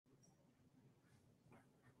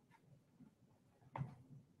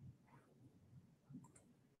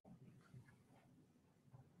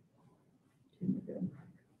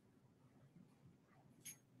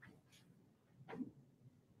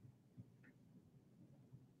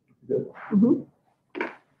Good. Mhm.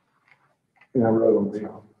 Yeah, I wrote on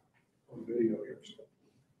video here. So.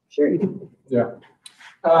 Sure, you can. Yeah.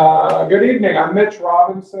 Good evening. I'm Mitch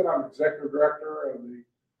Robinson. I'm Executive Director of the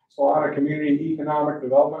Salina Community Economic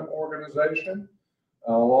Development Organization,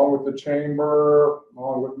 along with the Chamber,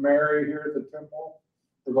 along with Mary here at the Temple.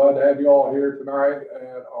 We're glad to have you all here tonight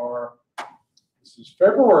at our, this is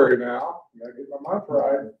February now, I gotta get my month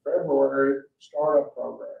right, February startup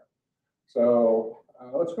program. So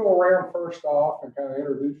let's go around first off and kind of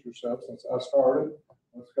introduce yourself since I started.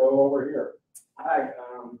 Let's go over here. Hi,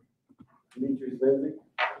 Demetrius Lindsay,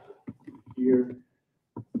 here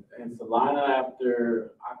in Salina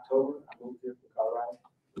after October. I moved here from Colorado.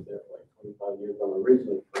 I was there for like 25 years. I'm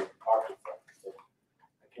originally from Arkansas, so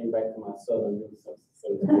I came back to my southern Minnesota.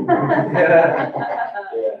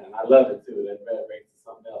 Yeah, and I love it too. That bad race is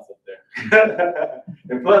something else up there.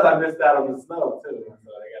 And plus, I missed out on the snow too, so I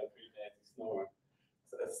got a pretty nasty storm.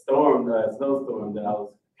 A snowstorm that I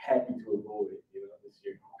was happy to avoid, this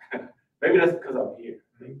year. Maybe that's because I'm here.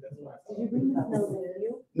 I think that's why. Did you bring the snow with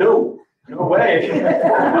you? No way.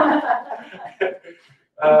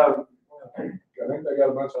 I think they got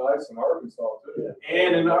a bunch of ice in Arkansas too.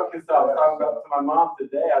 And in Arkansas, I was talking about to my mom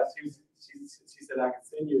today. She said I can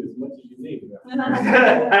send you as much as you need.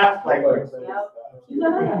 Like, good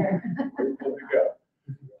to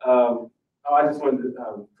go. I just wanted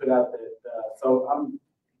to put out that. So I'm.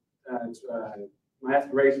 My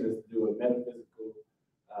aspiration is to do a metaphysical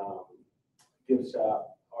gift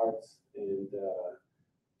shop, arts, and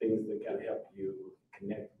things that kind of help you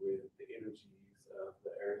connect with the energies of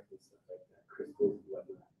the earth and stuff like that, crystals and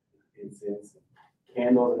whatnot, incense, and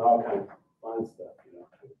candles, and all kinds of fun stuff.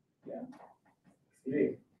 Yeah.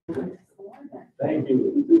 Me. Thank you.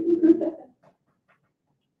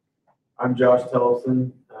 I'm Josh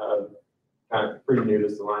Tellefson, kind of pretty new to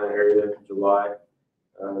Salina area in July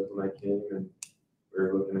when I came, and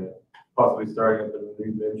we're looking at possibly starting up a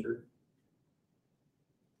new venture.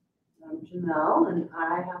 I'm Janelle, and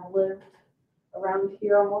I have lived around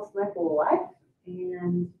here almost my whole life,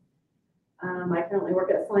 and I currently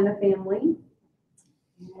work at Salina Family,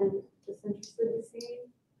 and just interested to see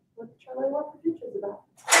what Charlie Walker Future is about.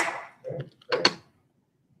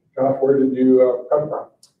 Josh, where did you come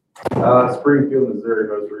from? Springfield, Missouri,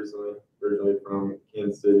 most recently. Originally from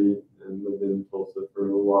Kansas City and lived in Tulsa for a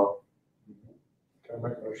little while. Can I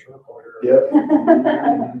make a circle here? Yep.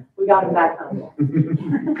 We got him back home.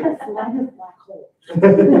 Salina's black hole. Come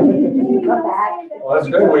back. Well, that's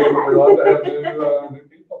good. We love to have new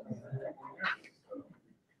people.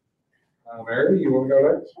 Mary, you want to go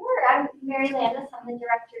next? Sure. I'm Mary Landis. I'm the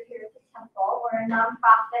director here at the Temple. We're a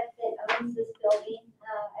nonprofit that owns this building,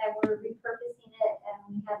 and we're repurposing it, and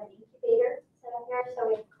we have an incubator set up here. So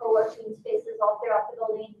we have co-working spaces all throughout the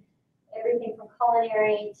building, everything from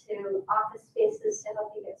culinary to office spaces to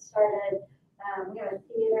help you get started. We have a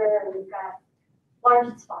theater. We've got large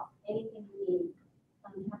and small, anything you need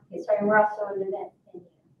to get started. We're also an event venue.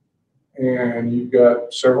 And you've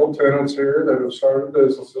got several tenants here that have started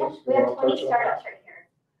businesses. Yes, we have 20 startups right here.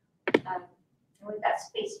 And we've got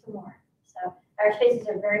space for more. So our spaces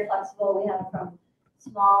are very flexible. We have from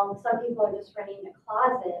small, some people are just renting a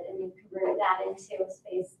closet and we've converted that into a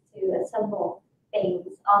space to assemble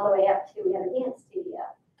things all the way up to, we have a dance studio.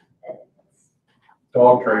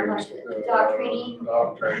 Dog training.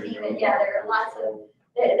 Dog training. Yeah, there are lots of,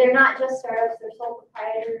 they're not just startups, they're sole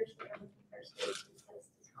proprietors.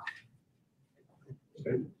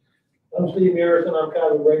 I'm Steve Harrison. I'm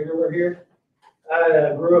kind of a regular here.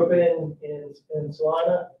 I grew up in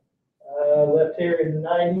Salina. Left here in the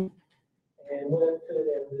 90s and went to,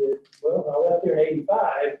 I left here in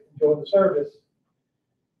 85, joined the service.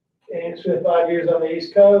 And spent 5 years on the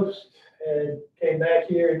East Coast and came back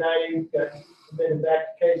here in 90, got admitted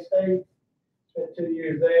back to K-State, spent 2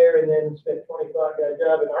 years there, and then spent 25, got a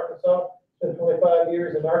job in Arkansas, spent 25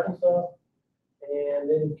 years in Arkansas, and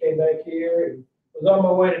then came back here and was on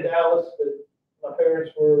my way to Dallas, but my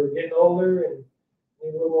parents were getting older and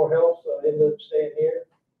needed a little more help, so I ended up staying here.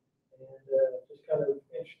 And just kind of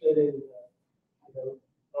interested in,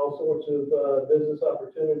 all sorts of business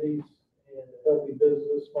opportunities and helping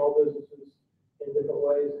small businesses in different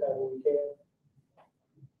ways, however we can.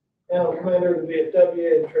 And I'm commander of the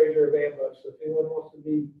VFW and treasurer of AMBUS. So if anyone wants to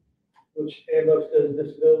be, which AMBUS does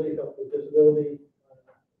disability, help with disability,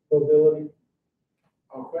 mobility.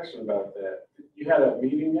 Oh, question about that. You had a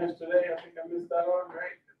meeting yesterday, I think I missed that on,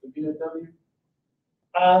 right? At the VFW?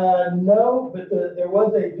 No, but there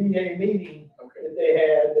was a VA meeting that they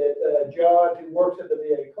had that John, who works at the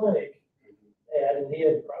VA clinic, had, and he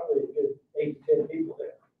had probably a good 8 to 10 people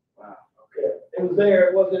there. Wow. Okay. It was there.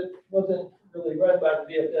 It wasn't really run by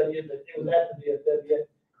the VFW, but it was at the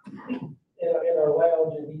VFW in our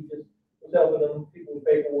lounge, and he just was helping them, people with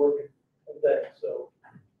paperwork and that, so.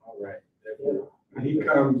 All right. Yeah. He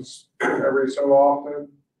comes every so often?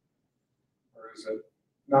 Or is it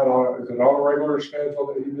not on, is it on a regular schedule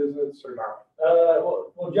that he visits or not?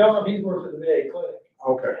 Well, John, he works at the VA clinic.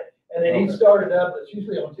 Okay, And then he Okay. started up, it's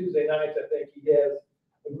usually on Tuesday nights, I think he has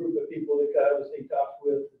a group of people that kind of, he talks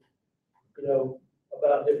with, you know,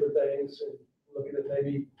 about different things and looking at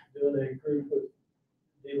maybe doing a group with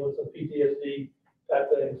dealing with some PTSD type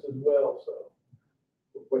things as well, so.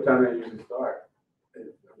 What time do you usually start?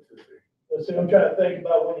 Let's see, I'm trying to think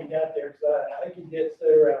about when he got there, because I think he gets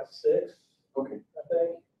there around 6, Okay. I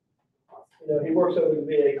think. You know, he works over at the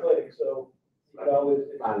VA clinic, so you can always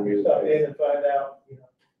Find me. stop in and find out, you know.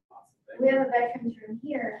 We have a veterans room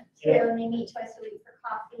here too, Yeah. and they meet twice a week for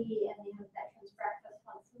coffee, and they have veterans breakfast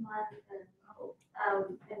once a month,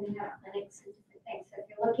 and they have clinics and different things. So if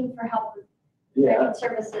you're looking for help with Yeah, veteran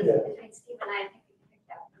services, Yeah. between Steve and I think we can pick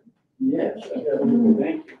that one. yes,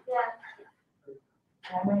 thank you. Yeah.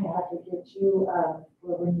 I might have to get you,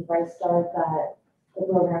 when you guys start that, the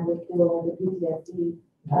program with Bill with the PTSD,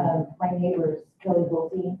 my neighbor's Kelly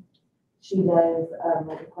Bolte, she does,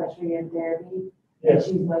 like equestrian therapy. Yeah. And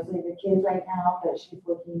she's mostly with kids right now, but she's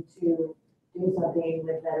looking to do something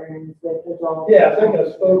with veterans, with adults. Yeah, I think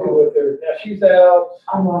I've spoken with her. Now, she's out,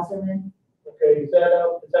 On Wasserman. okay, is that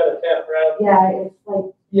a tap route? Yeah, it's like,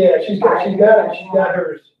 Yeah, she's got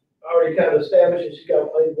hers already kind of established, and she's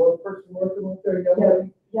got like one person working with her, young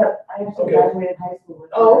lady. yep, I actually Okay. graduated high school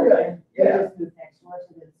with her. Oh, okay, and we yeah. just moved next door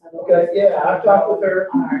to this. So Okay, yeah, I've talked with her.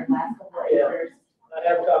 On our last couple of Yeah. years. I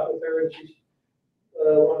have talked with her, and she's,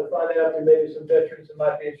 wanted to find out if there may be some veterans that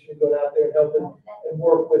might be interested in going out there and helping and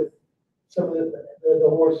work with some of the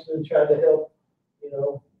horses and trying to help, you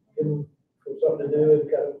know, give them something to do and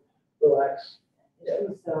kind of relax. Yeah,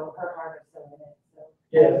 So her heart is so in it, so.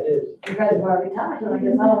 yeah, it is. You guys have already talked, so I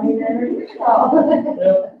guess I don't need to introduce y'all.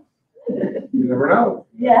 Yeah. you never know.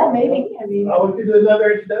 Yeah, maybe, I mean, We could do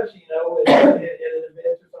another introduction, you know, in an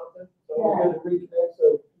event or something, so we're good to reconnect,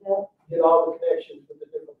 so yep, get all the connections with the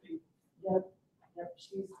different people. yep,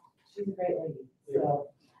 she's a great lady, so.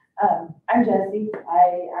 I'm Jessie,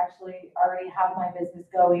 I actually already have my business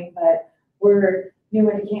going, but we're new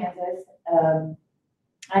into Kansas.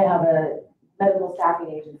 I have a medical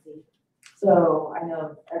staffing agency, so I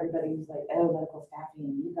know everybody's like, oh, medical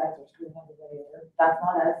staffing, you guys are screwing everybody over. That's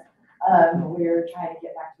not us. We're trying to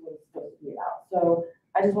get back to what it's supposed to be about. So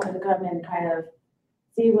I just wanted to come and kind of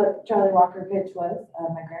see what Charlie Walker pitch was.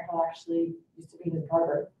 My grandpa actually used to be his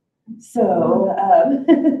barber. So,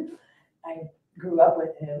 I grew up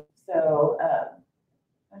with him. So,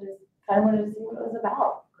 I just kind of wanted to see what it was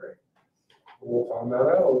about. We'll find that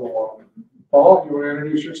out a little while. Paul, you want to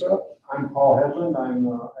introduce yourself? I'm Paul Hedlund.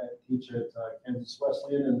 I teach at Kansas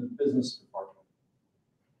Wesleyan in the business department.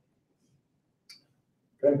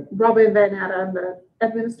 Okay. Robin Van Atta, I'm the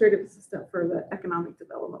administrative assistant for the Economic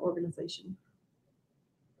Development Organization.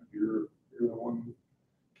 You're the one who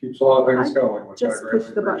keeps a lot of things going, which I just greatly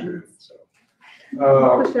push the appreciate. buttons.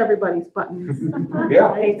 So, Push everybody's buttons. yeah,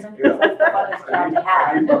 Right? yeah. Funnest job to I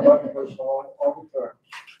need have. my button pushed all the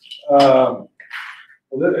time.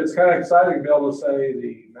 Well, it's kind of exciting to be able to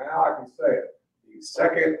say now I can say it, the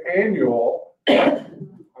second annual, I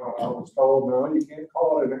was told, no, you can't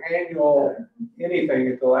call it an annual anything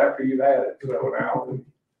until after you've had it. So now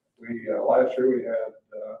we last year we had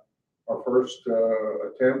our first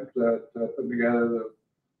attempt at putting together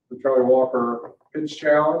the Charlie Walker Pitch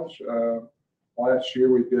Challenge. Last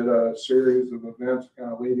year we did a series of events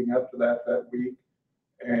kind of leading up to that week.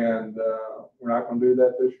 And we're not going to do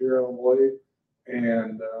that this year, I don't believe.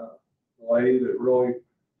 And the lady that really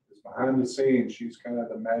is behind the scenes, she's kind of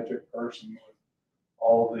the magic person with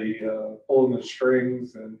all the pulling the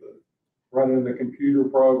strings and running the computer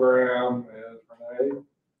program is Renee.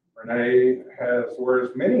 Renee wears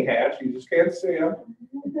many hats, you just can't see them.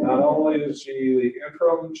 Not only is she the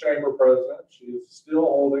interim chamber president, she is still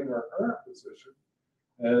holding her current position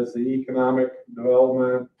as the economic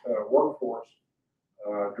development workforce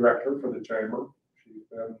director for the chamber. She's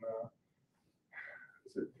been,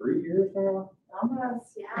 is it 3 years now?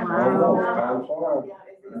 Almost, yeah. Wow. Time flies.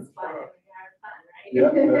 Yeah, it's fun, we have fun, right? Yeah,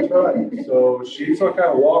 that's right. So she's going to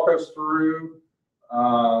kind of walk us through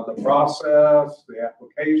the process, the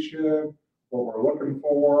application, what we're looking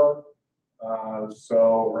for.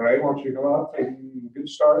 So Renee, why don't you come up and get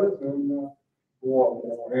started, and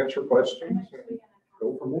we'll answer questions and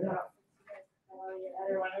go from there.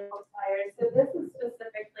 Other wonderful flyers. So this is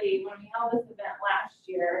specifically when we held this event last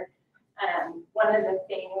year. One of the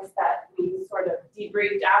things that we sort of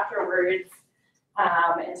debriefed afterwards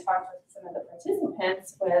and talked with some of the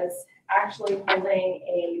participants was actually holding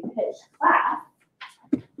a pitch class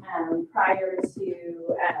prior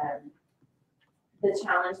to the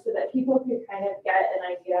challenge so that people could kind of get an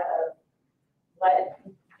idea of what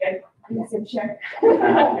good share.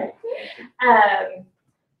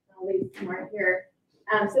 I'll leave some more here.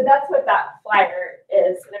 So that's what that flyer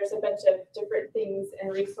is. There's a bunch of different things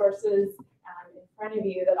and resources in front of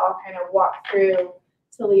you that I'll kind of walk through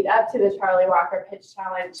to lead up to the Charlie Walker Pitch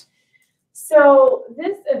Challenge. So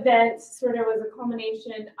this event sort of was a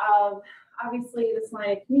culmination of obviously the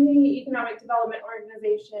Salina Community Economic Development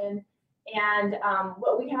Organization and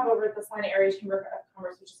what we have over at the Salina Area Chamber of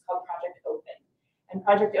Commerce, which is called Project Open. And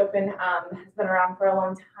Project Open has been around for a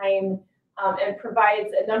long time and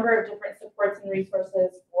provides a number of different supports and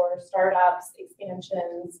resources for startups,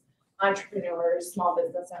 expansions, entrepreneurs, small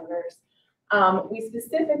business owners. We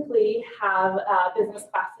specifically have business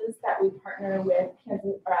classes that we partner with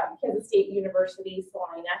Kansas State University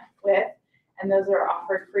Salina with, and those are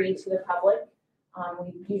offered free to the public.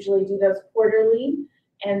 We usually do those quarterly.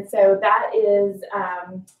 And so that is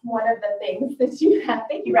one of the things that you have.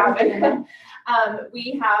 Thank you, Robin.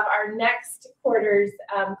 We have our next quarter's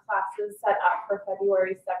classes set up for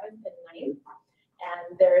February 7th and 9th.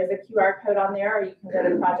 And there is a QR code on there, or you can go to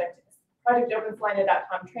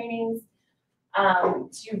projectopensalina.com trainings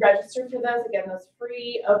to register for those. Again, those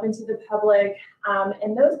free, open to the public.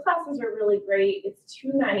 And those classes are really great. It's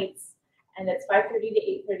 2 nights, and it's 5:30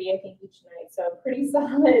 to 8:30, I think, each night. So a pretty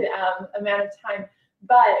solid amount of time.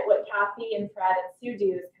 But what Kathy and Fred and Sue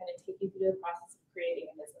do is kind of take you through the process of creating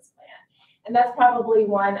a business plan. And that's probably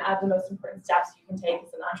one of the most important steps you can take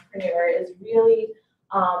as an entrepreneur is really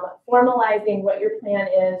formalizing what your plan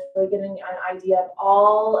is, really getting an idea of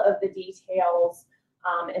all of the details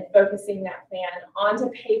and focusing that plan onto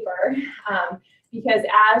paper. Because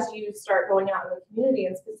as you start going out in the community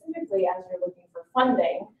and specifically as you're looking for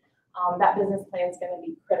funding, that business plan is going to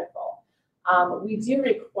be critical. We do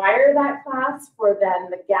require that class for then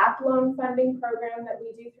the gap loan funding program that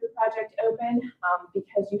we do through Project Open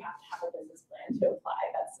because you have to have a business plan to apply.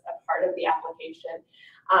 That's a part of the application.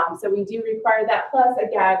 So we do require that. Plus,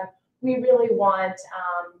 again, we really want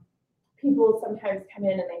people sometimes come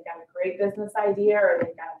in and they've got a great business idea or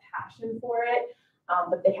they've got a passion for it,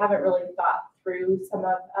 but they haven't really thought through some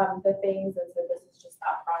of the things. And so this is just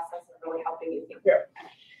that process of really helping you think through.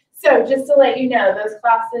 So just to let you know, those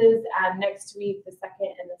classes next week, the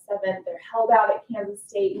 2nd and the 7th, they're held out at Kansas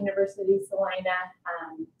State University Salina.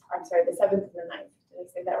 I'm sorry, the 7th and the 9th. Did I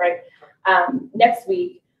say that right? Next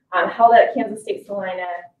week, held out at Kansas State Salina.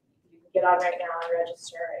 You can get on right now and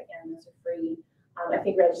register. Again, those are free. I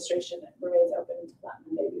think registration remains open until that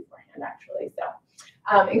Monday beforehand, actually.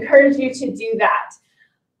 So encourage you to do that.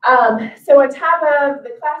 So on top of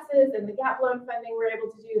the classes and the gap loan funding we're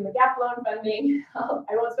able to do, and the gap loan funding,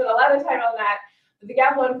 I won't spend a lot of time on that, but the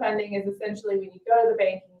gap loan funding is essentially when you go to the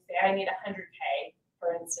bank and you say, I need $100K,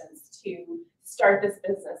 for instance, to start this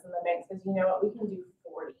business, and the bank says, you know what, we can do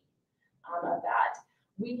 40 of that.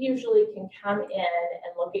 We usually can come in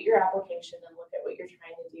and look at your application and look at what you're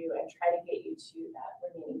trying to do and try to get you to that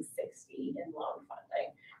remaining 60 in loan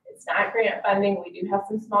funding. It's not grant funding. We do have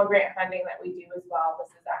some small grant funding that we do as well.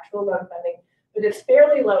 This is actual loan funding, but it's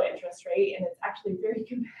fairly low interest rate, and it's actually very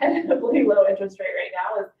competitively low interest rate right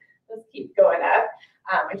now. Let's keep going up.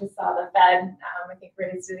 I just saw the Fed, I think,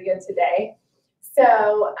 raised it again today.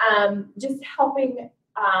 So just helping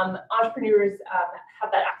entrepreneurs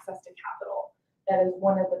have that access to capital. That is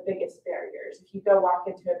one of the biggest barriers. If you go walk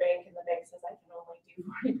into a bank and the bank says, I can only do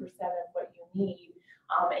 40% of what you need,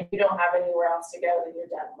 and you don't have anywhere else to go, then you're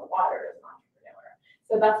dead in the water as an entrepreneur.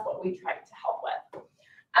 So that's what we try to help with.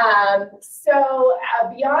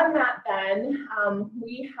 Beyond that then,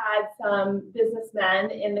 we had some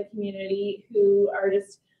businessmen in the community who are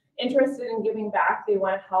just interested in giving back. They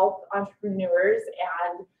want to help entrepreneurs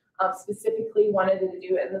and specifically wanted to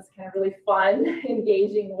do it in this kind of really fun,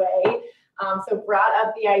 engaging way. So brought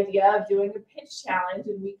up the idea of doing a pitch challenge,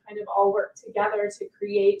 and we kind of all worked together to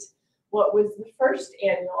create what was the first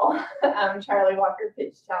annual Charlie Walker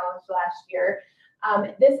Pitch Challenge last year.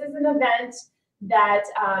 This is an event that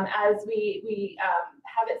as we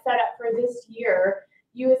have it set up for this year,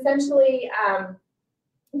 you essentially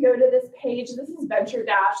go to this page. This is Venture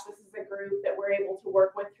Dash. This is a group that we're able to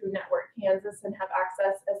work with through Network Kansas and have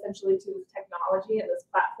access essentially to this technology and this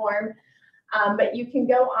platform. But you can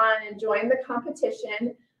go on and join the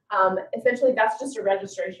competition. Essentially, that's just a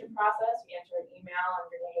registration process. You enter an email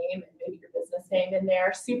and your name and maybe your business name in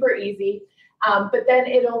there. Super easy. But then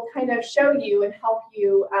it'll kind of show you and help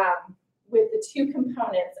you with the two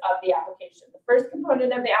components of the application. The first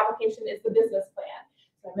component of the application is the business plan.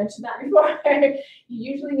 So I mentioned that before.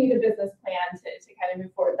 You usually need a business plan to kind of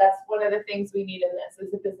move forward. That's one of the things we need in this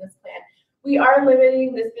is a business plan. We are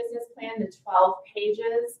limiting this business plan to 12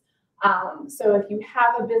 pages. So if you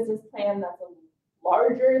have a business plan that's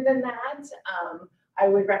larger than that, I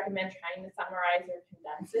would recommend trying to summarize or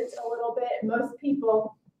condense it a little bit. Most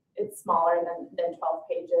people, it's smaller than 12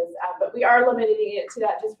 pages, but we are limiting it to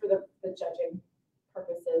that just for the judging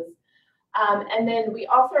purposes. And then we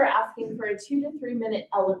also are asking for a 2 to 3 minute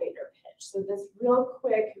elevator pitch. So this real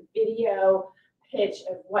quick video pitch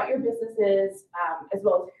of what your business is, as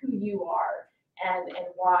well as who you are and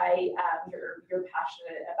why you're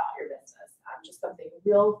passionate about your business. Just something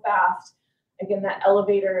real fast. Again, that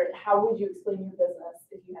elevator, how would you explain your business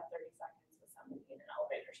if you have 30 seconds with somebody in an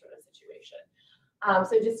elevator sort of situation?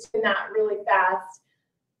 So just in that really fast.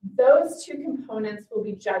 Those two components will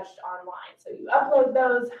be judged online. So you upload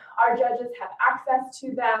those. Our judges have access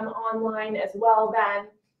to them online as well then.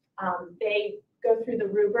 They go through the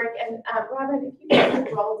rubric. And Robin, if you can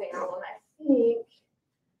scroll down, I think,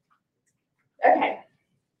 okay,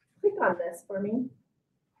 click on this for me.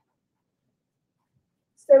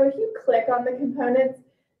 So if you click on the components,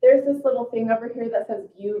 there's this little thing over here that says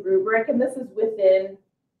view rubric, and this is within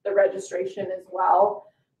the registration as well.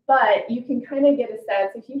 But you can kind of get a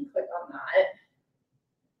sense if you click on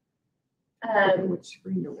that. Which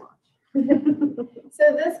screen to watch.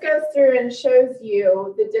 So this goes through and shows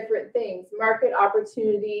you the different things: market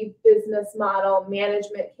opportunity, business model,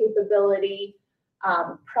 management capability,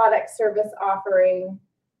 product service offering.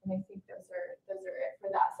 And I think those are it for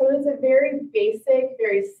that. So it's a very basic,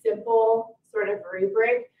 very simple sort of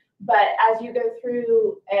rubric. But as you go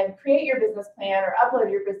through and create your business plan or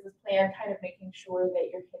upload your business plan, kind of making sure that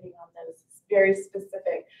you're hitting on those very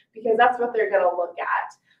specific, because that's what they're going to look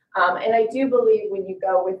at. And I do believe when you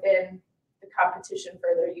go within the competition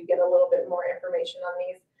further, you get a little bit more information on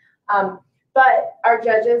these. But our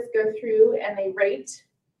judges go through and they rate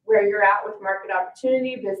where you're at with market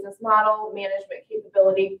opportunity, business model, management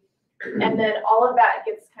capability, and then all of that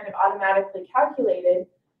gets kind of automatically calculated.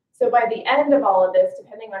 So by the end of all of this,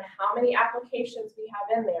 depending on how many applications we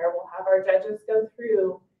have in there, we'll have our judges go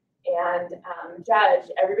through and judge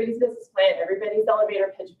everybody's business plan, everybody's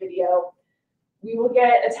elevator pitch video. We will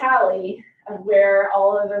get a tally of where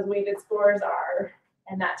all of those weighted scores are,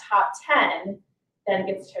 and that top 10 then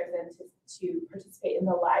gets chosen to participate in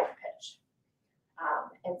the live pitch.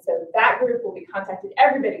 And so that group will be contacted,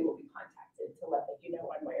 everybody will be contacted to let you know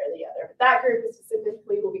one way or the other. But that group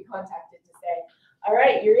specifically will be contacted to say, all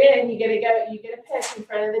right, you're in, you get a pitch in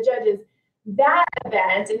front of the judges. That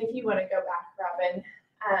event, and if you want to go back, Robin,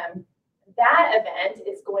 that event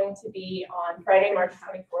is going to be on Friday, March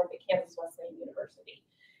 24th at Kansas Wesleyan University.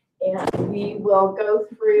 And we will go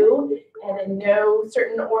through and in no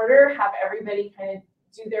certain order have everybody kind of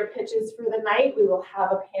do their pitches for the night. We will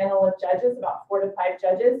have a panel of judges, about 4 to 5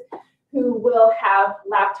 judges, who will have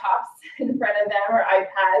laptops in front of them or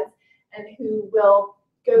iPads, and who will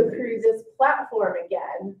go through this platform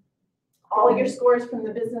again. All your scores from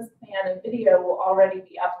the business plan and video will already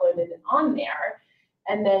be uploaded and on there.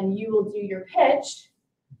 And then you will do your pitch.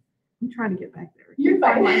 I'm trying to get back there. You're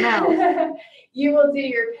fine. My mouse. You will do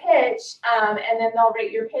your pitch, and then they'll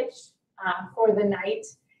rate your pitch for the night.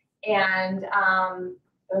 And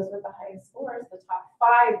those were the highest scores, the top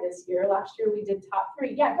 5 this year. Last year we did top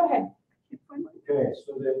 3. Yeah, go ahead. Okay,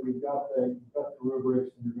 so that we've got the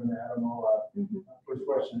rubrics and you're going to add them all up. First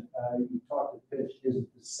question, you talked the pitch. Is it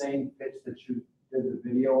the same pitch that you did the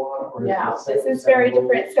video on? Or No, is it this is very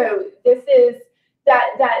different. So this is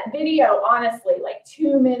that video, honestly, like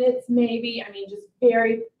 2 minutes maybe. I mean, just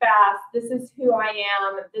very fast. This is who I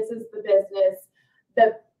am. This is the business.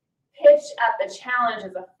 The pitch at the challenge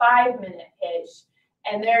is a 5-minute pitch.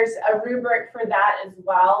 And there's a rubric for that as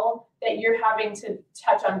well, that you're having to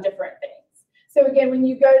touch on different things. So again, when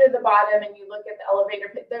you go to the bottom and you look at the elevator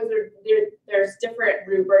pitch, there's different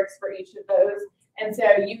rubrics for each of those. And so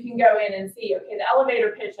you can go in and see, okay, the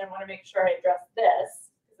elevator pitch, I want to make sure I address this,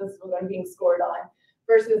 because this is what I'm being scored on,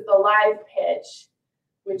 versus the live pitch,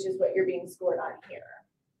 which is what you're being scored on here.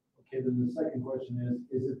 Okay, then the second question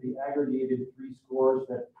is it the aggregated 3 scores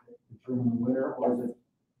that determine the winner, or is it,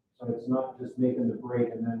 so it's not just making the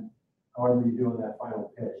break and then however you do on that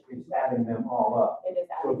final pitch, it's adding them all up. It is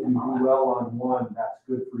So if adding you them all do up. well on one, that's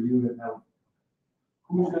good for you. And now,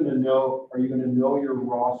 who's going to know? Are you going to know your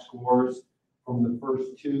raw scores from the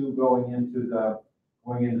first 2 going into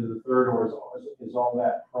the third, or is all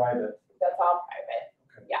that private? That's all private.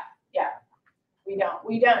 Okay. Yeah.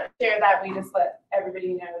 We don't share that. We just let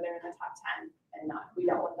everybody know they're in the top and we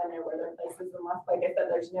don't let them know where their place is unless, like I said,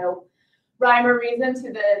 there's no rhyme or reason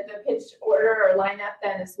to the pitch order or lineup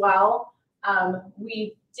then as well.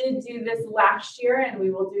 We did do this last year and we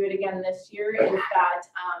will do it again this year, is that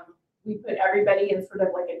we put everybody in sort of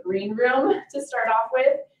like a green room to start off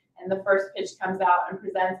with, and the first pitch comes out and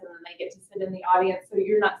presents, and then they get to sit in the audience. So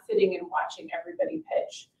you're not sitting and watching everybody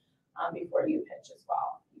pitch before you pitch as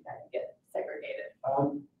well. You kind of get segregated.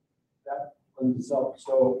 That lends itself,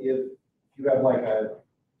 so if you have like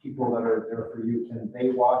people that are there for you, can they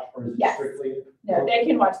watch, or is it Yes. strictly? No, they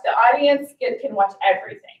can watch. The audience can watch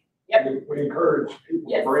everything. Yep. We encourage people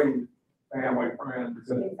Yes. to bring family, friends, because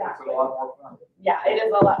it's Exactly. a lot more fun. Yeah, it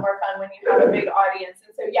is a lot more fun when you have a big audience.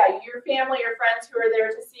 And so, yeah, your family or friends who are there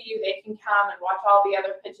to see you, they can come and watch all the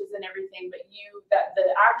other pitches and everything. But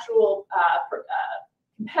the actual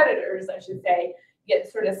competitors, I should say, get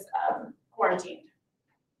sort of quarantined.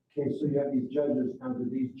 Okay, so you have these judges, now do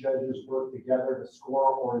these judges work together to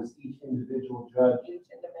score, or is each individual judge? Each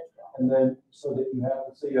individual. And then, so that you have,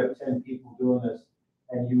 let's say you have 10 people doing this,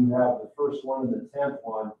 and you have the first one and the 10th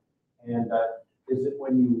one, and is it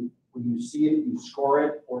when you see it, you score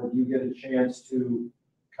it, or do you get a chance to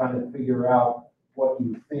kind of figure out what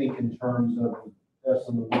you think in terms of the best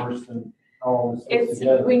and the worst and how all this fits It's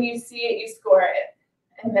together? when you see it, you score it.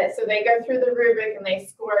 And so they go through the rubric and they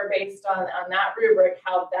score based on that rubric,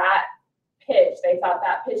 how that pitch, they thought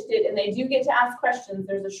that pitch did. And they do get to ask questions.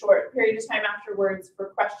 There's a short period of time afterwards for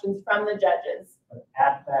questions from the judges. But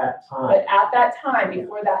at that time. But at that time,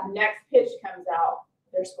 before that next pitch comes out,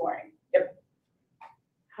 they're scoring. Yep.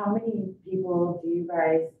 How many people do you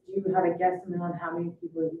have a guesstimate on how many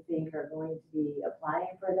people you think are going to be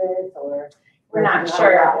applying for this, or? We're not was it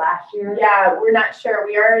sure. about last year? Yeah, we're not sure.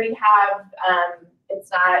 We already have,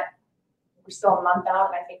 we're still a month out,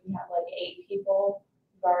 and I think we have like 8 people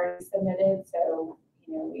who've already submitted. So,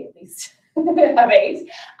 we at least have 8.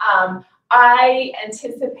 I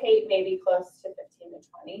anticipate maybe close to 15 to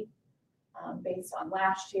 20 based on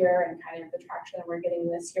last year and kind of the traction that we're getting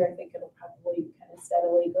this year. I think it'll probably kind of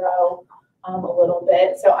steadily grow a little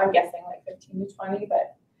bit. So I'm guessing like 15 to 20,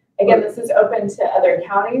 but again, this is open to other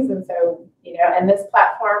counties. And so, and this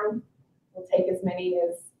platform will take as many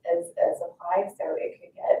as apply. So it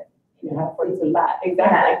could get, upwards of that.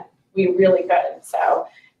 Exactly. Yeah. We really could. So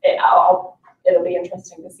it'll be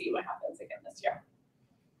interesting to see what happens again this year.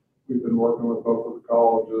 We've been working with both of the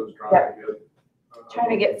colleges, trying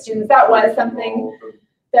to get Students. That was something involved, and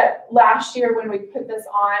that last year when we put this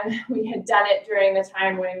on, we had done it during the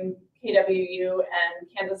time when KWU and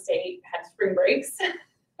Kansas State had spring breaks.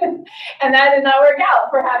 And that did not work out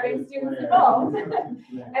for having students involved. And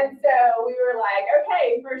so we were like,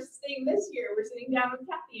 okay, first thing this year, we're sitting down with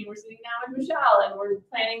Kathy and we're sitting down with Michelle, and we're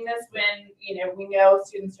planning this when, we know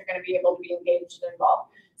students are going to be able to be engaged and involved.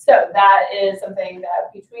 So that is something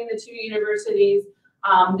that between the 2 universities,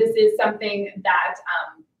 this is something that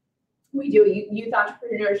we do a youth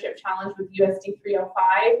entrepreneurship challenge with USD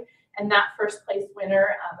 305, and that first place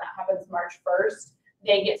winner, that happens March 1st.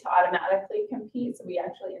 They get to automatically compete. So we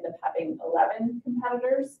actually end up having 11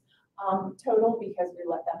 competitors total, because we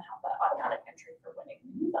let them have that automatic entry for winning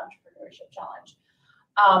the Youth Entrepreneurship Challenge.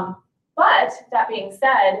 But that being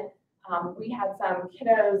said, we had some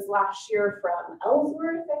kiddos last year from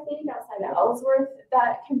Ellsworth, I think, outside of Ellsworth,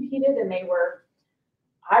 that competed, and they were,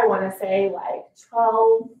 I want to say, like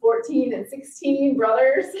 12, 14, and 16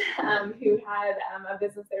 brothers who had a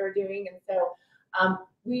business they were doing. And so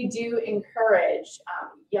we do encourage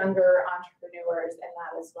younger entrepreneurs in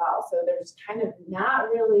that as well. So there's kind of not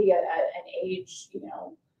really an age,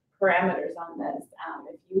 parameters on this.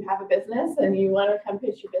 If you have a business and you want to come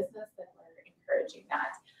pitch your business, then we're encouraging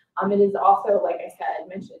that. It is also, like I said,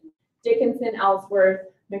 mentioned Dickinson, Ellsworth,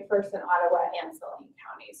 McPherson, Ottawa, and Saline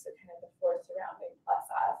counties. So kind of the 4 surrounding plus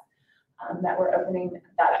us that we're opening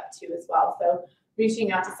that up to as well. So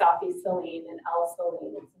reaching out to Southeast Saline and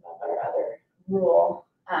Saline and some of our other rural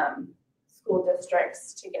school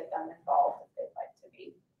districts to get them involved if they'd like to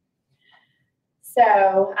be.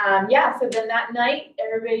 So so then that night,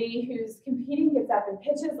 everybody who's competing gets up and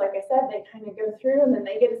pitches. Like I said, they kind of go through, and then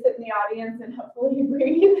they get to sit in the audience and hopefully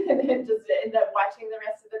breathe and then just end up watching the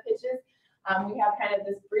rest of the pitches. We have kind of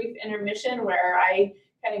this brief intermission where I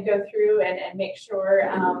kind of go through and make sure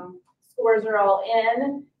scores are all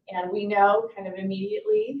in, and we know kind of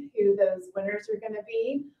immediately who those winners are going to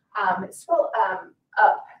be. Scroll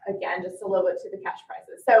up again just a little bit to the cash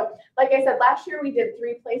prizes. So like I said, last year we did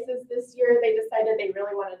 3 places. This year they decided they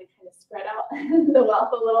really wanted to kind of spread out the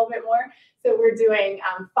wealth a little bit more. So we're doing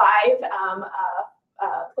 5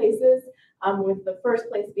 places, with the first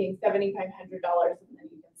place being $7,500, and then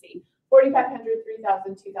you can see $4,500, $3,000,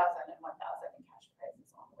 $2,000, and $1,000 in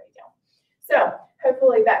So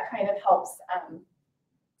hopefully that kind of helps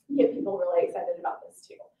get people really excited about this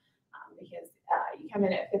too. Because you come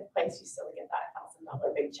in at 5th place, you still get that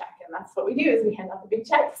 $1,000 big check. And that's what we do is we hand out the big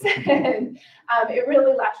checks. And it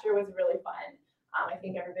really, last year was really fun. I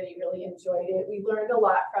think everybody really enjoyed it. We learned a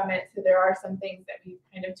lot from it. So there are some things that we've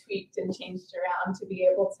kind of tweaked and changed around to be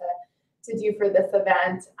able to do for this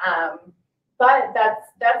event. But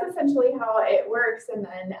that's essentially how it works. And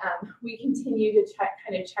then we continue to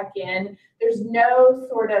check in. There's no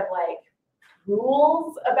sort of like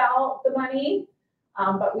rules about the money,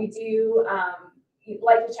 but we do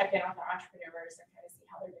like to check in with our entrepreneurs and kind of see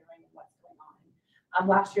how they're doing and what's going on.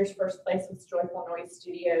 Last year's 1st place was Joyful Noise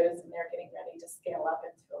Studios, and they're getting ready to scale up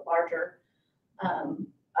into a larger,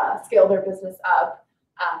 scale their business up.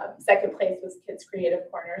 2nd place was Kids Creative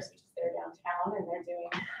Corners, which is there downtown, and they're doing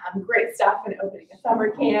great stuff and opening a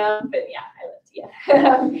summer camp. And yeah, I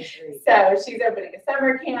love Tia. So she's opening a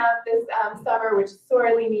summer camp this summer, which is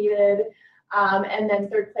sorely needed. And then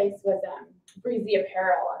 3rd place was Breezy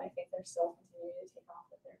Apparel, and I think they're still continuing to take off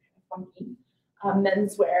with their kind of funky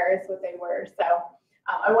menswear is what they were. So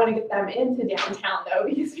I want to get them into downtown though,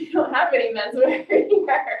 because we don't have any menswear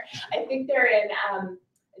here. I think they're in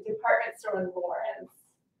a department store in Lawrence.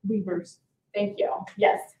 Weavers. Thank you.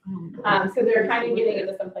 Yes. So they're kind of getting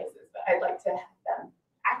into some places, but I'd like to have them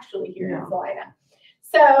actually here in Salina.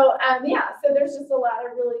 So so there's just a lot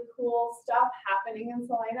of really cool stuff happening in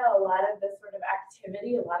Salina, a lot of this sort of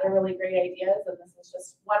activity, a lot of really great ideas, and this is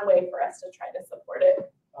just one way for us to try to support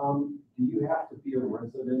it. Do you have to be a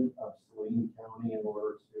resident of Saline County in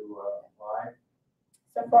order to apply?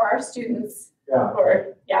 So for our students,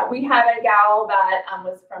 Yeah. we had a gal that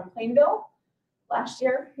was from Plainville last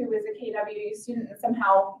year who was a KWU student and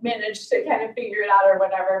somehow managed to kind of figure it out or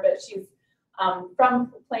whatever, but she's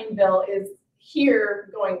from Plainville, is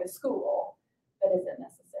here going to school, but isn't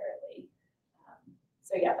necessarily.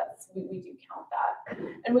 So yeah, we do count that.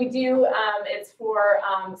 And we do, it's for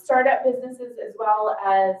startup businesses as well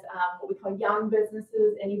as what we call young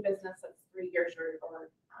businesses, any business that's 3 years or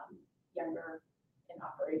younger in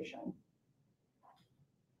operation.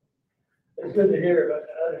 It's good to hear, but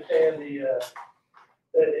I understand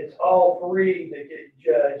that it's all 3 that get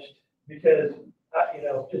judged, because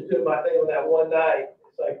just doing my thing on that one night,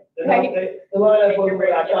 it's like the lineup wasn't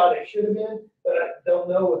what I thought it should have been, but I don't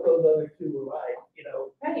know what those other 2 were like.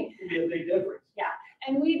 Right. It'd be a big difference. Yeah,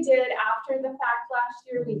 and we did after the fact last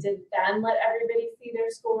year. We did then let everybody see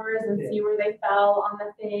their scores and see where they fell on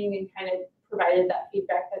the thing, and kind of provided that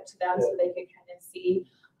feedback to them so they could kind of see.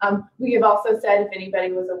 We have also said if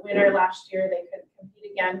anybody was a winner last year, they could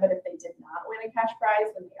compete again, but if they did not win a cash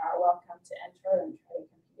prize, then they are welcome to enter and try to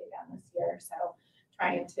compete again this year. So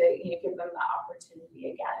trying to give them the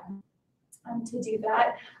opportunity again to do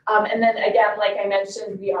that. And then again, like I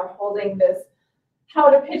mentioned, we are holding this How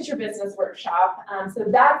to Pitch Your Business workshop. So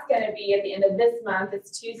that's going to be at the end of this month.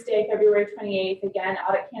 It's Tuesday, February 28th, again,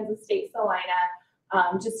 out at Kansas State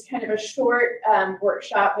Salina. Just kind of a short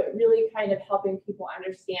workshop, but really kind of helping people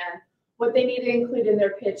understand what they need to include in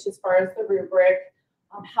their pitch as far as the rubric,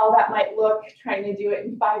 how that might look, trying to do it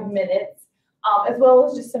in 5 minutes, as well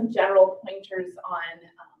as just some general pointers on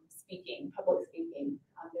speaking, public speaking.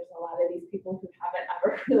 There's a lot of these people who haven't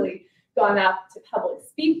ever really gone up to public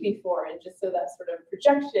speak before, and just so that sort of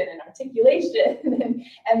projection and articulation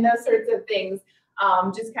and those sorts of things,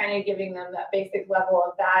 just kind of giving them that basic level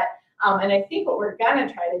of that. And I think what we're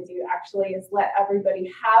gonna try to do actually is let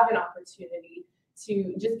everybody have an opportunity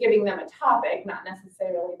to just giving them a topic, not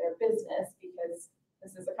necessarily their business, because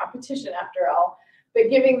this is a competition after all, but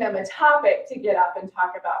giving them a topic to get up and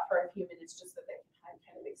talk about for a few minutes, just so they can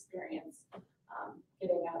kind of experience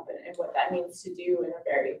getting up and what that means to do in a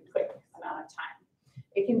very quick amount of time.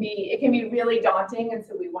 It can be really daunting, and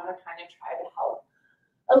so we want to kind of try to help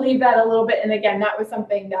alleviate that a little bit. And again, that was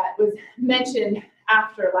something that was mentioned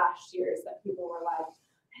after last year's, that people were like,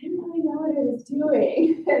 I didn't really know what I was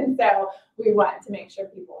doing. And so we want to make sure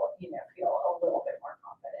people, feel a little bit more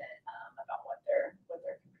confident about what they're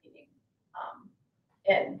competing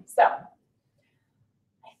in. So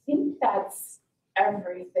I think that's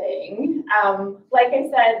everything. Like I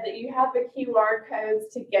said, that you have the QR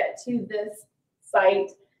codes to get to this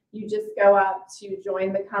site. You just go up to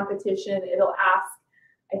join the competition. It'll ask,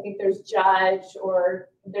 I think there's judge, or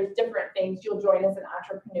there's different things. You'll join as an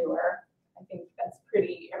entrepreneur. I think that's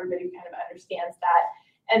everybody kind of understands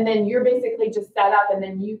that. And then you're basically just set up, and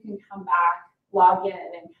then you can come back, log in,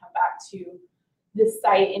 and come back to this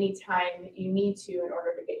site anytime that you need to in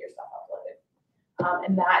order to get your stuff uploaded.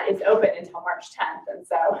 And that is open until March 10th. And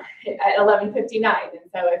so at 11:59. And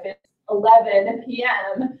so if it's 11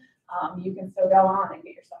 p.m., you can still go on and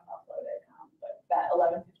get your stuff uploaded. that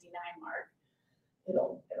 11:59 mark,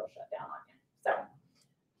 it'll shut down on you. So,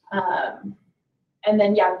 and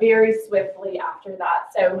then, yeah, very swiftly after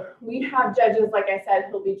that. So we have judges, like I said,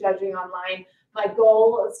 who'll be judging online. My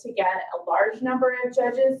goal is to get a large number of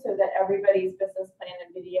judges so that everybody's business plan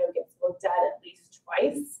and video gets looked at least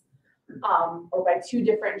twice, or by 2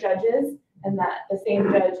 different judges, and that the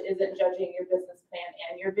same judge isn't judging your business plan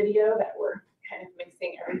and your video, that we're kind of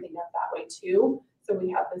mixing everything up that way too. So we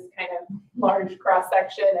have this kind of large cross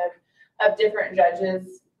section of different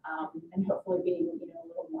judges, and hopefully being, a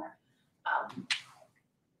little more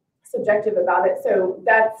subjective about it. So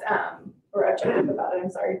that's, or objective about it, I'm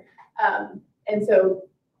sorry. And so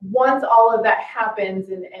once all of that happens,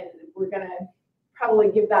 and we're gonna probably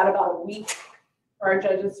give that about a week for our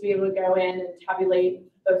judges to be able to go in and tabulate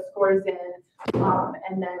those scores in.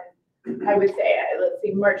 And then I would say, let's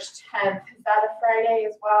see, March 10th, is that a Friday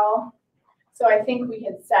as well? So I think we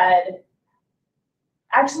had said,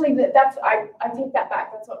 actually, that's, I take that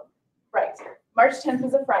back, that's what, right. March 10th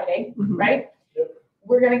is a Friday, right? Yep.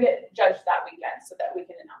 We're gonna get judged that weekend so that we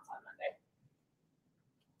can announce on Monday.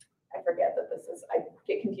 I forget that this is, I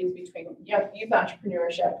get confused between youth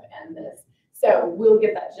entrepreneurship and this. So we'll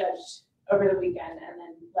get that judged over the weekend and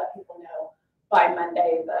then let people know by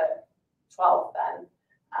Monday, the 12th, then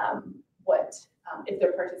what, if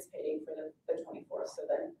they're participating for the 24th. So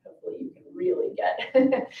then hopefully you can really get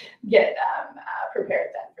prepared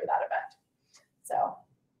then for that event. So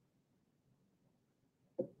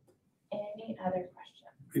any other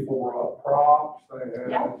questions? People brought up props, they had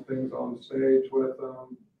Yeah. things on stage with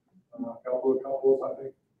them. A couple of couples, I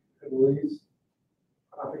think, at least,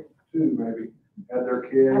 I think 2 maybe, had their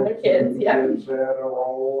kids. Had their kids, and yeah. Kids had a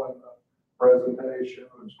role in the presentation,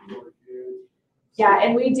 which was really cute. Yeah,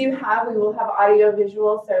 and we will have audio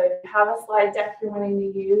visual. So if you have a slide deck you're wanting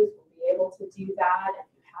to use, we'll be able to do that.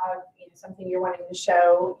 If you have something you're wanting to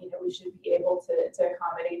show, we should be able to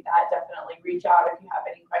accommodate that. Definitely reach out if you have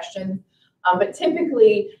any questions. But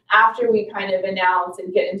typically after we kind of announce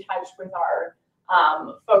and get in touch with our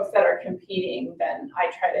folks that are competing, then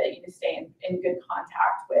I try to stay in good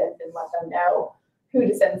contact with and let them know who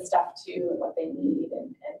to send stuff to and what they need,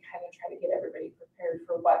 and kind of try to get everybody prepared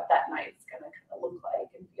for what that night's going to kind of look like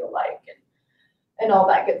and feel like, and all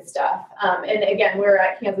that good stuff. And again, we're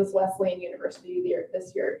at Kansas Wesleyan University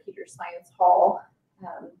this year at Peters Science Hall.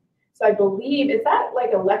 So I believe, is that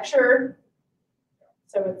like a lecture?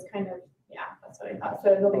 So it's kind of, yeah, that's what I thought.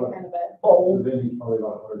 So it'll be kind of a bold. The venue's probably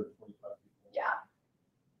about 125 people. Yeah.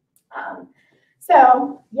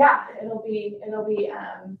 So yeah, it'll be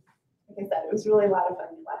like I said, it was really a lot of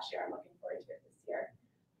fun last year. I'm looking forward to it this year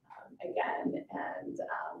again. And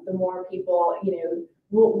the more people,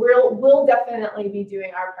 we'll definitely be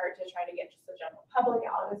doing our part to try to get just the general public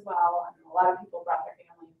out as well. I mean, a lot of people brought their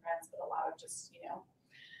family and friends, but a lot of just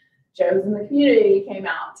Joes in the community came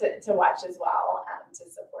out to watch as well, to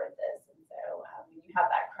support this. And so when you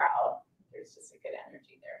have that crowd, there's just a good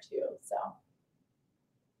energy there too. So.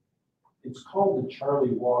 It's called the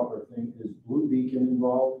Charlie Walker thing. Is Blue Beacon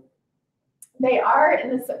involved? They are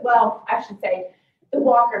in this, well, I should say the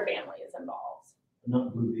Walker family is involved.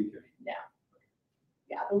 Not Blue Beacon. No.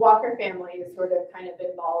 Yeah, the Walker family is sort of kind of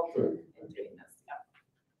involved in doing this.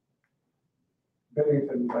 Yep.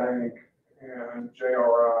 Bennington Bank and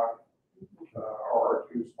JRI are our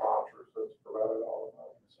 2 sponsors that's provided all of them.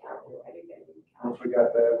 Once we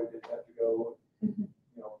got that, we didn't have to go,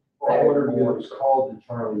 I wondered if it was called the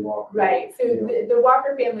Charlie Walker. Right. So the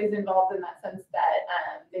Walker family is involved in that sense that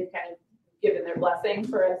they've kind of given their blessing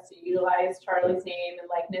for us to utilize Charlie's name and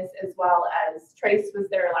likeness, as well as Trace was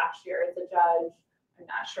there last year as a judge. I'm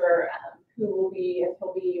not sure who will be, if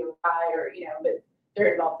he'll be or why, or but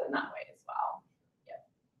they're involved in that way as well.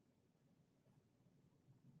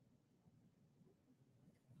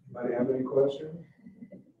 Anybody have any questions?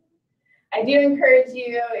 I do encourage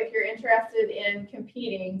you, if you're interested in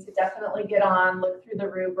competing, to definitely get on, look through the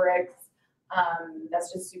rubrics.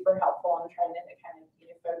 That's just super helpful. I'm trying to kind of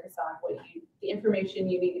focus on the information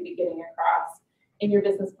you need to be getting across in your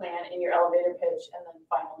business plan, in your elevator pitch, and then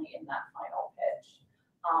finally in that final pitch,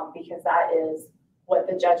 because that is what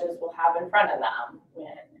the judges will have in front of them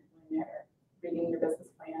when they're reading your business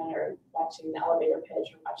plan or watching the elevator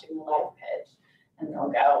pitch or watching the live pitch. And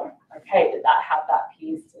they'll go, okay, did that have that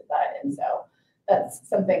piece? Did that? And so that's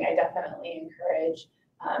something I definitely encourage.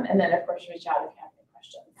 And then, of course, reach out if you have any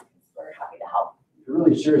questions. We're happy to help. If you're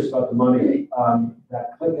really serious about the money,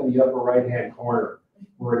 that click in the upper right-hand corner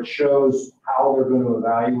where it shows how they're going to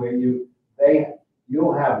evaluate you,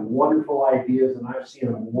 you'll have wonderful ideas, and I've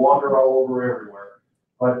seen them wander all over everywhere.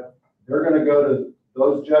 But they're going to go to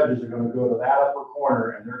those judges are gonna go to that upper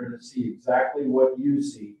corner and they're gonna see exactly what you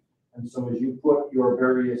see. And so as you put your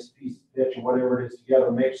various piece of pitch or whatever it is together,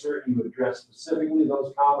 make certain you address specifically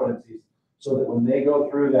those competencies so that when they go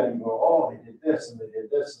through that, you go, oh, they did this and they did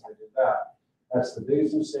this and they did that. That's the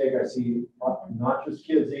biggest mistake I see, not just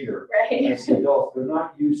kids either. I Right. see adults, they're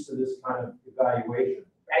not used to this kind of evaluation.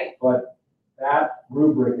 Right. But that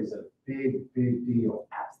rubric is a big, big deal.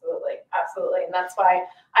 Absolutely, absolutely. And that's why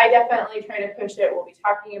I definitely try to push it. We'll be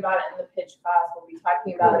talking about it in the pitch class. We'll be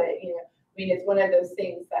talking about it, you know, I mean, it's one of those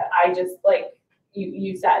things that I just, like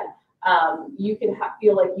you said, you can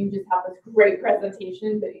feel like you just have this great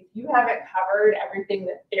presentation, but if you haven't covered everything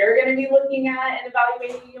that they're going to be looking at and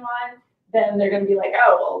evaluating you on, then they're going to be like,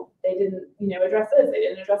 oh, well, they didn't, you know, address this, they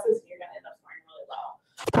didn't address this, and you're going to end up scoring really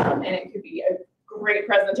low. And it could be a great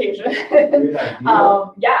presentation. Great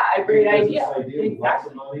idea. Yeah, a great Business idea. Lots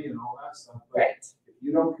of money and all that stuff. But Right. if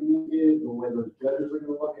you don't communicate it the way those judges are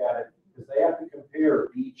gonna look at it, because they have to compare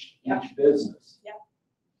each business.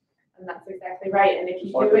 And that's exactly right. And if you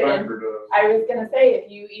Just like do the it in, banker does. I was gonna say, if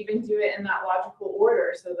you even do it in that logical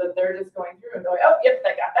order, so that they're just going through and going, oh, yep, I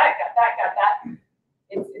got that,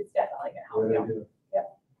 it's definitely gonna help Great you. idea.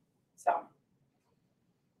 So.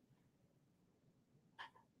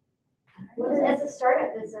 Well, as a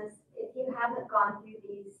startup business, if you haven't gone through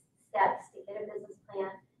these steps to get a business plan,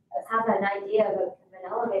 have an idea of an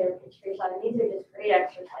elevator pitch for yourself, and these are just great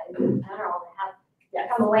exercises in general to have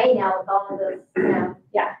come away now with all of this, you know,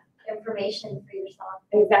 information for yourself.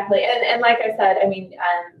 Exactly. And like I said, I mean,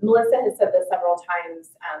 Melissa has said this several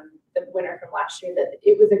times, the winner from last year, that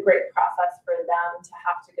it was a great process for them to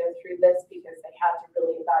have to go through this because they had to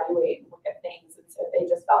really evaluate and look at things. And so they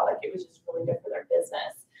just felt like it was just really good for their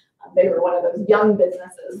business. They were one of those young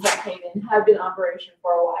businesses that came in, had been in operation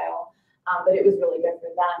for a while, but it was really good for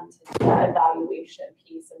them to do that evaluation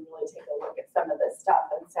piece and really take a look at some of this stuff.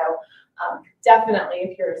 And so definitely,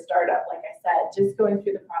 if you're a startup, like I said, just going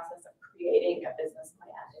through the process of creating a business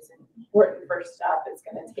plan is an important first step. It's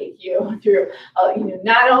going to take you through, you know,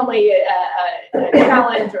 not only a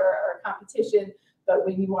challenge or a competition, but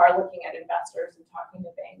when you are looking at investors and talking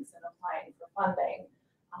to banks and applying for funding,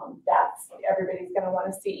 that's everybody's going to want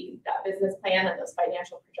to see that business plan and those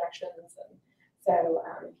financial projections. And so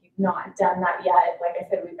if you've not done that yet, like I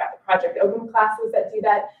said, we've got the Project Open classes that do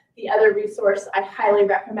that. The other resource I highly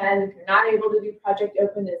recommend if you're not able to do Project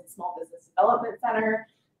Open is the Small Business Development Center.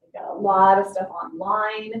 We've got a lot of stuff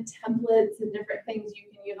online, templates and different things you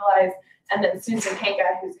can utilize. And then Susan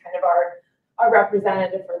Hanka, who's kind of our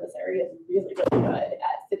representative for this area, is really, really good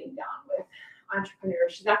at sitting down with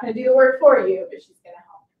entrepreneurs. She's not going to do the work for you, but she's going to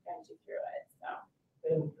help guide you through it. So.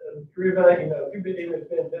 And reevaluating, if you've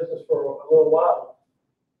been in business for a little while,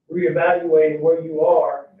 reevaluating where you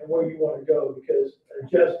are and where you want to go, because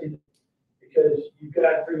adjusting, because you've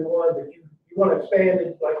got through one, but you want to expand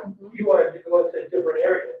it, like you want to go into a different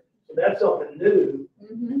area. So that's something new.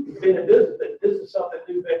 You've been in business, but this is something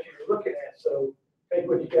new that you're looking at. So take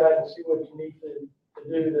what you got and see what you need to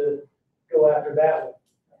do to go after that one.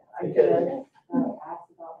 I did ask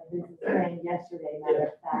about the business plan yesterday,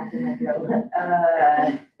 matter of fact, and I go,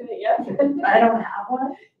 Yes. I don't have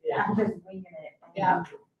one. Yeah. I'm just winging it. Yeah.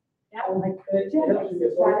 I'm like, It Jen, helps you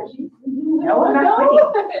get focused. strategy. No, I'm not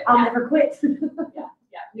quitting. I'll never quit.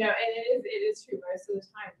 Yeah, no, and it is true. Most of the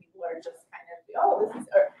time, people are just kind of, oh, this is,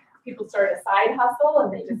 or people start a side hustle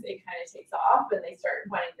and it kind of takes off and they start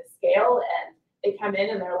wanting to scale and they come in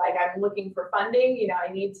and they're like, I'm looking for funding. You know,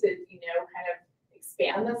 I need to, you know, kind of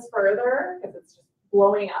expand this further because it's just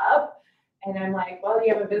blowing up. And I'm like, well, do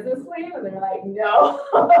you have a business plan? And they're like, no.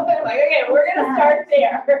 I'm like, okay, we're gonna start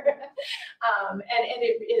there. And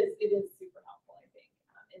it is super helpful, I think.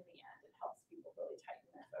 In the end, it helps people really tighten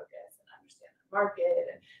their focus and understand the market.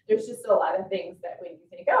 And there's just a lot of things that when you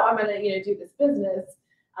think, oh, I'm gonna, you know, do this business,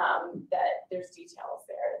 that there's details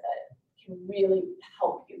there that can really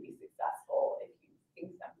help you be successful if you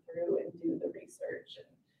think them through and do the research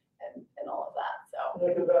and all of that. So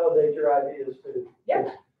You can validate your ideas too.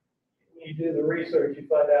 yeah. When you do the research, you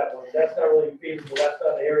find out, well, that's not really feasible, that's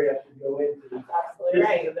not the area I should go into. Absolutely This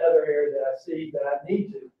right. is another area that I see that I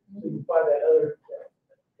need to, so you find that other,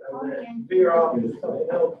 veer off into something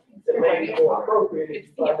else that may be more appropriate if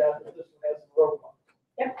you find out that this one has some roadblocks.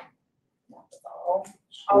 Yep. That's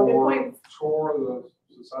all good points. SCORE, the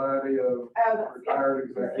Society of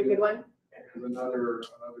Retired That's a Executives, good one. is another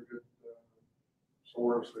good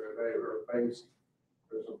source there. They are based,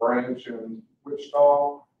 there's a branch in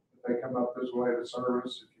Wichita. They come up this way to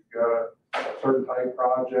service. If you've got a certain type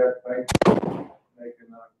project, they can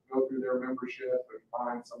go through their membership and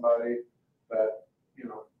find somebody that, you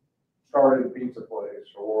know, started a pizza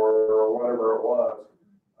place or whatever it was.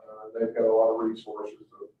 They've got a lot of resources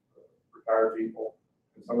of retired people,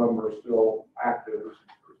 and some of them are still active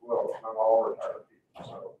as well. Not all retired people,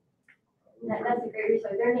 so. That's a great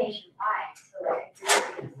resource. They're nationwide, so like, if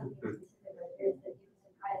there's something specific, like there's the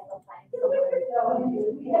Dickinson prize, they'll find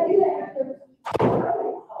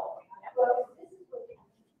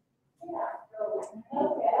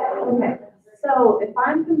Okay, so if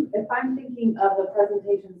I'm thinking of the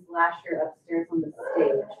presentations last year upstairs on the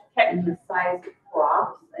stage and the size of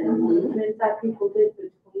props and movement that people did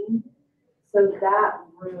between, so that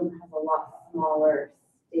room has a lot smaller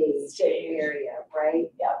stage area,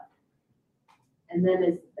 right? Yep. And then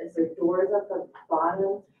is there doors at the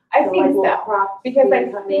bottom? I So, think like, will so, props because be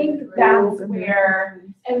I coming think through? that's where,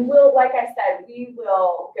 and we'll, like I said, we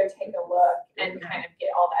will go take a look and kind of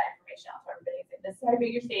get all that information out to everybody. This is how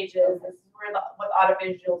big your stage is, this is where what auto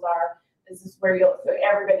visuals are, this is where so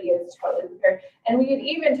everybody is totally prepared. And we had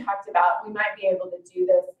even talked about, we might be able to do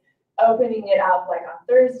this, opening it up like on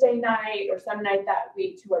Thursday night or some night that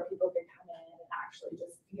week to where people can come in and actually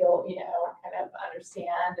just feel, kind of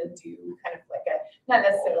understand and do kind of like not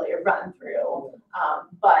necessarily a run through,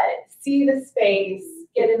 but see the space,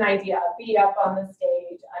 get an idea, be up on the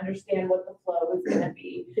stage, understand what the flow is going to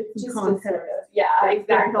be. Just to sort of, yeah,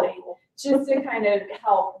 exactly. Just to kind of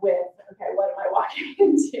help with, okay, what am I walking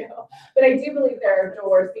into? But I do believe there are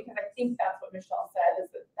doors, because I think that's what Michelle said, is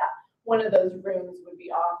that one of those rooms would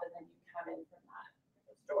be off and then you come in from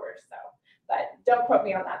those doors. So, but don't quote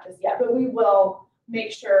me on that just yet, but we will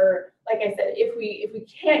make sure, like I said, if we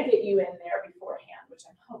can't get you in there beforehand, which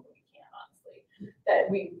I'm hoping we can, honestly, that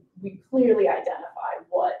we clearly identify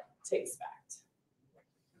what to expect.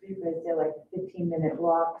 You guys do like 15-minute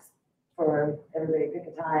blocks for everybody to pick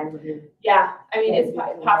a time. Yeah, I mean, it's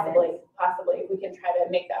 15 possibly, if we can try to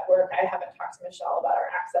make that work. I haven't talked to Michelle about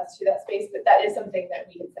our access to that space, but that is something that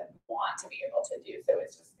we want to be able to do. So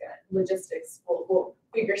it's just logistics, we'll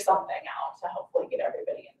figure something out to hopefully get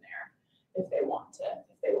everybody in there if they want to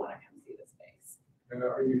come see the space. And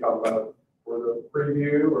are you talking about for the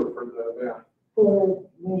preview or for the event? For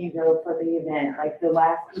when you go for the event, like the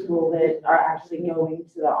last people that are actually going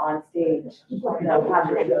to the on stage, have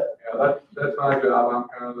to Yeah, that's my job. I'm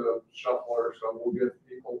kind of the shuffler, so we'll get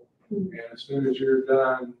people. And as soon as you're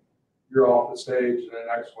done, you're off the stage, and the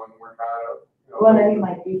next one, we're kind of. Well, I mean,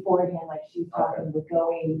 like beforehand, like she's talking with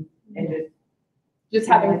going and Just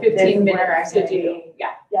having Like, this 15 is where minutes I to can do,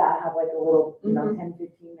 yeah. have like a little, 10, 15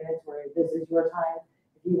 minutes where this is your time.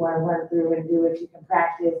 If you want to run through and do it, you can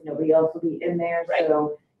practice. Nobody else will be in there, Right.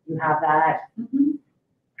 so you have that.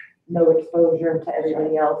 No exposure to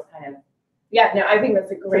everybody else, kind of. Yeah, no, I think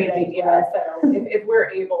that's a great Take a deep idea. breath. So if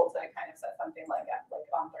we're able to kind of set something like that, like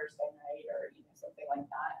on Thursday night or something like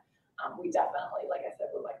that, we definitely, like I said,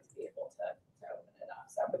 would like to be able to open it up.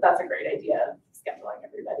 So, but that's a great idea, scheduling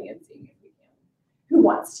everybody and seeing if we can, who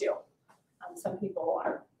wants to. Some people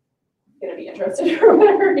are going to be interested for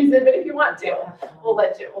whatever reason, but if you want to, we'll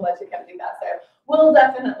let you come do that. So we'll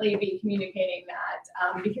definitely be communicating that,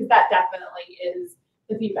 because that definitely is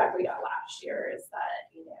the feedback we got last year, is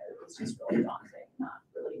that, it was just really daunting, not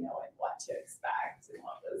really knowing what to expect and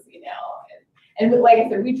what was, and like I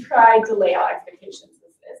said, we tried to lay out expectations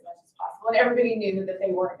as much as possible, and everybody knew that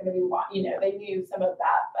they weren't going to be, they knew some of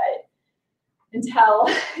that, but until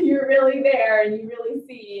you're really there and you really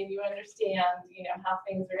see and you understand, how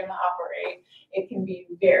things are going to operate, it can be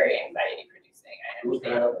very anxiety producing. I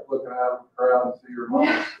understand. Looking out the crowd and see your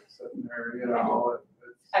mom sitting there,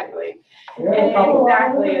 Exactly. Yeah,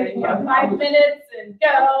 Exactly. And, 5 minutes and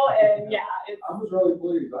go, and yeah. I was really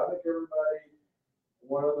pleased. I think everybody,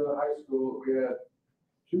 one of the high school, we had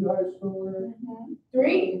 2 high schoolers.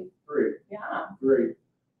 Three. Three. Yeah. 3.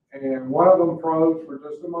 And one of them froze for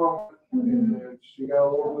just a moment, and she got a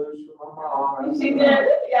little loose from her mom. She did.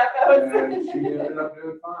 Yeah, that was. And she ended up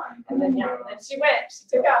doing fine. And then she went. She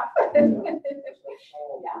took off. And I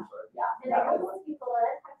know most people,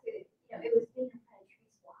 it was being a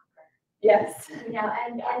Patrice Walker. Yes.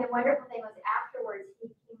 And the wonderful thing was afterwards,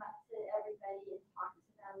 he came up to everybody and talked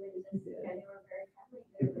to them, and they were very friendly.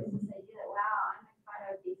 They said, wow, I'm in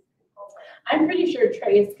front of these people. I'm pretty sure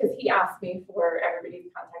Trace, because he asked me for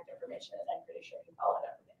everybody's contact information, and I'm pretty sure he followed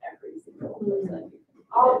up with every single person.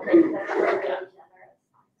 All of them that were very generous.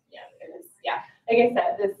 Yeah, it was, yeah. Like I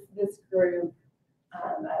said, this group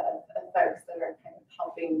of folks that are kind of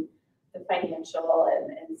helping the financial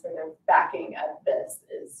and sort of backing up this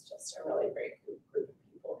is just a really great group of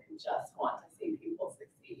people who just want to see people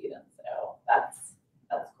succeed, and so that's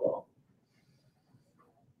cool.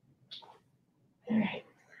 All right,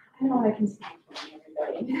 I don't want to continue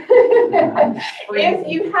everybody. fine. If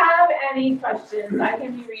you have any questions, I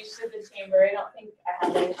can be reached at the chamber. I don't think I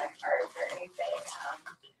have any of my cards or anything.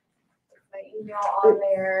 My email on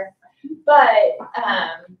there. But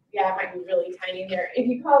yeah, it might be really tiny there. If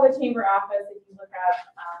you call the chamber office, if you look up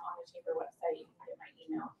on the chamber website, you can get my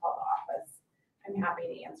email, call the office. I'm happy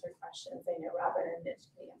to answer questions. I know Robin and Mitch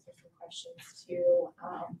can answer some questions too.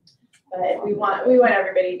 But we want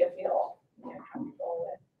everybody to feel comfortable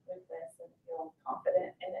with this and feel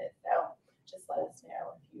confident in it. So just let us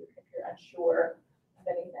know if you're unsure of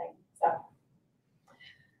anything. So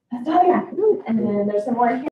that's all I got. And then there's some more here.